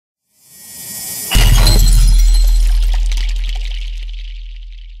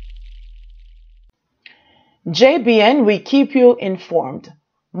JBN, we keep you informed.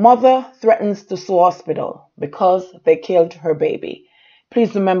 Mother threatens to sue hospital because they killed her baby.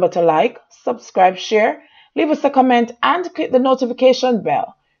 Please remember to like, subscribe, share, leave us a comment, and click the notification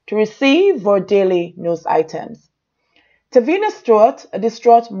bell to receive our daily news items. Tevina Stewart, a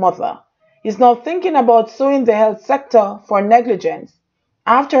distraught mother, is now thinking about suing the health sector for negligence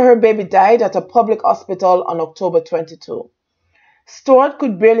after her baby died at a public hospital on October 22. Stewart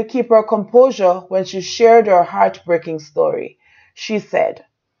could barely keep her composure when she shared her heartbreaking story. She said,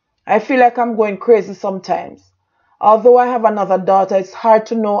 "I feel like I'm going crazy sometimes. Although I have another daughter, it's hard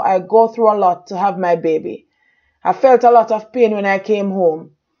to know I go through a lot to have my baby. I felt a lot of pain when I came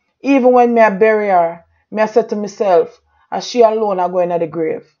home. Even when I bury her, I said to myself, as she alone are going to the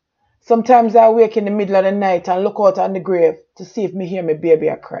grave. Sometimes I wake in the middle of the night and look out on the grave to see if me hear my baby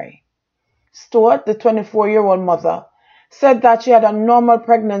a cry." Stewart, the 24-year-old mother, said that she had a normal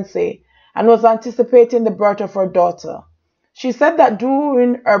pregnancy and was anticipating the birth of her daughter. She said that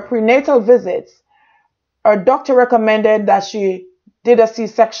during her prenatal visits, her doctor recommended that she did a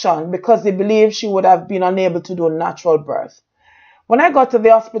C-section because they believed she would have been unable to do natural birth. "When I got to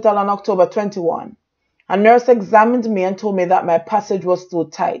the hospital on October 21, a nurse examined me and told me that my passage was too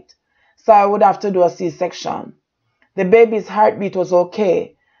tight, so I would have to do a C-section. The baby's heartbeat was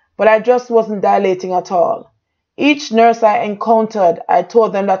okay, but I just wasn't dilating at all. Each nurse I encountered, I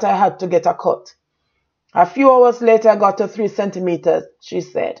told them that I had to get a cut. A few hours later, I got to 3 centimeters, she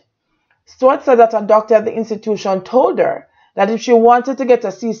said. Stewart said that a doctor at the institution told her that if she wanted to get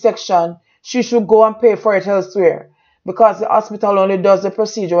a C-section, she should go and pay for it elsewhere because the hospital only does the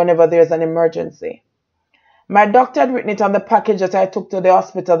procedure whenever there's an emergency. My doctor had written it on the package that I took to the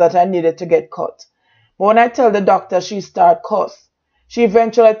hospital that I needed to get cut. But when I tell the doctor, she start cuss. She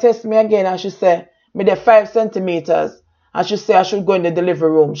eventually tests me again and she said, me the 5 centimeters, and she said I should go in the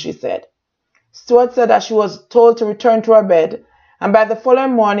delivery room, she said. Stewart said that she was told to return to her bed, and by the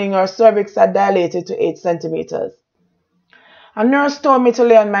following morning, her cervix had dilated to 8 centimeters. A nurse told me to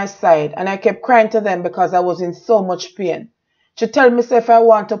lay on my side, and I kept crying to them because I was in so much pain. She told me if I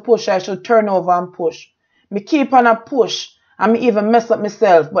want to push, I should turn over and push. Me keep on a push, and me even mess up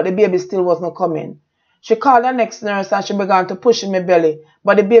myself, but the baby still wasn't coming. She called the next nurse and she began to push in my belly,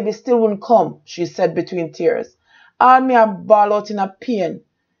 but the baby still wouldn't come, she said between tears. All me a bawl out in a pain.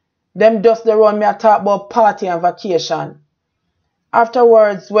 Them just they run me a talk about party and vacation.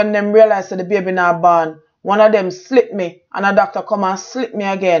 Afterwards, when them realized that the baby not born, one of them slipped me and a doctor come and slip me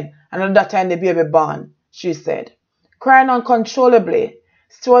again, and at that time the baby born, she said. Crying uncontrollably,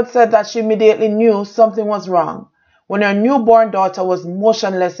 Stewart said that she immediately knew something was wrong when her newborn daughter was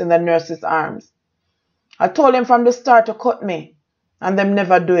motionless in the nurse's arms. I told him from the start to cut me, and them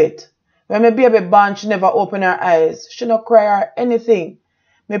never do it. When my baby born, she never open her eyes. She no cry or anything.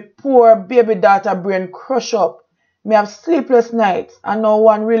 My poor baby daughter brain crush up. Me have sleepless nights, and no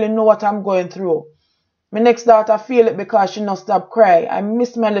one really know what I'm going through. My next daughter feel it because she no stop cry. I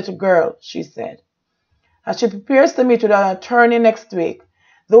miss my little girl, she said. As she prepares to meet with an attorney next week,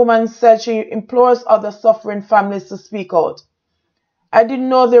 the woman said she implores other suffering families to speak out. I didn't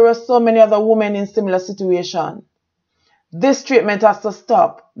know there were so many other women in similar situations. This treatment has to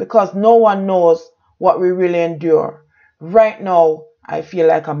stop because no one knows what we really endure. Right now, I feel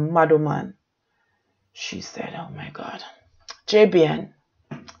like a mad woman, she said. Oh my God. JBN.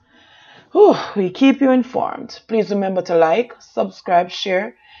 We keep you informed. Please remember to like, subscribe,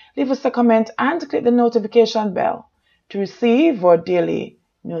 share, leave us a comment, and click the notification bell to receive our daily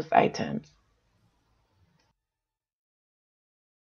news items.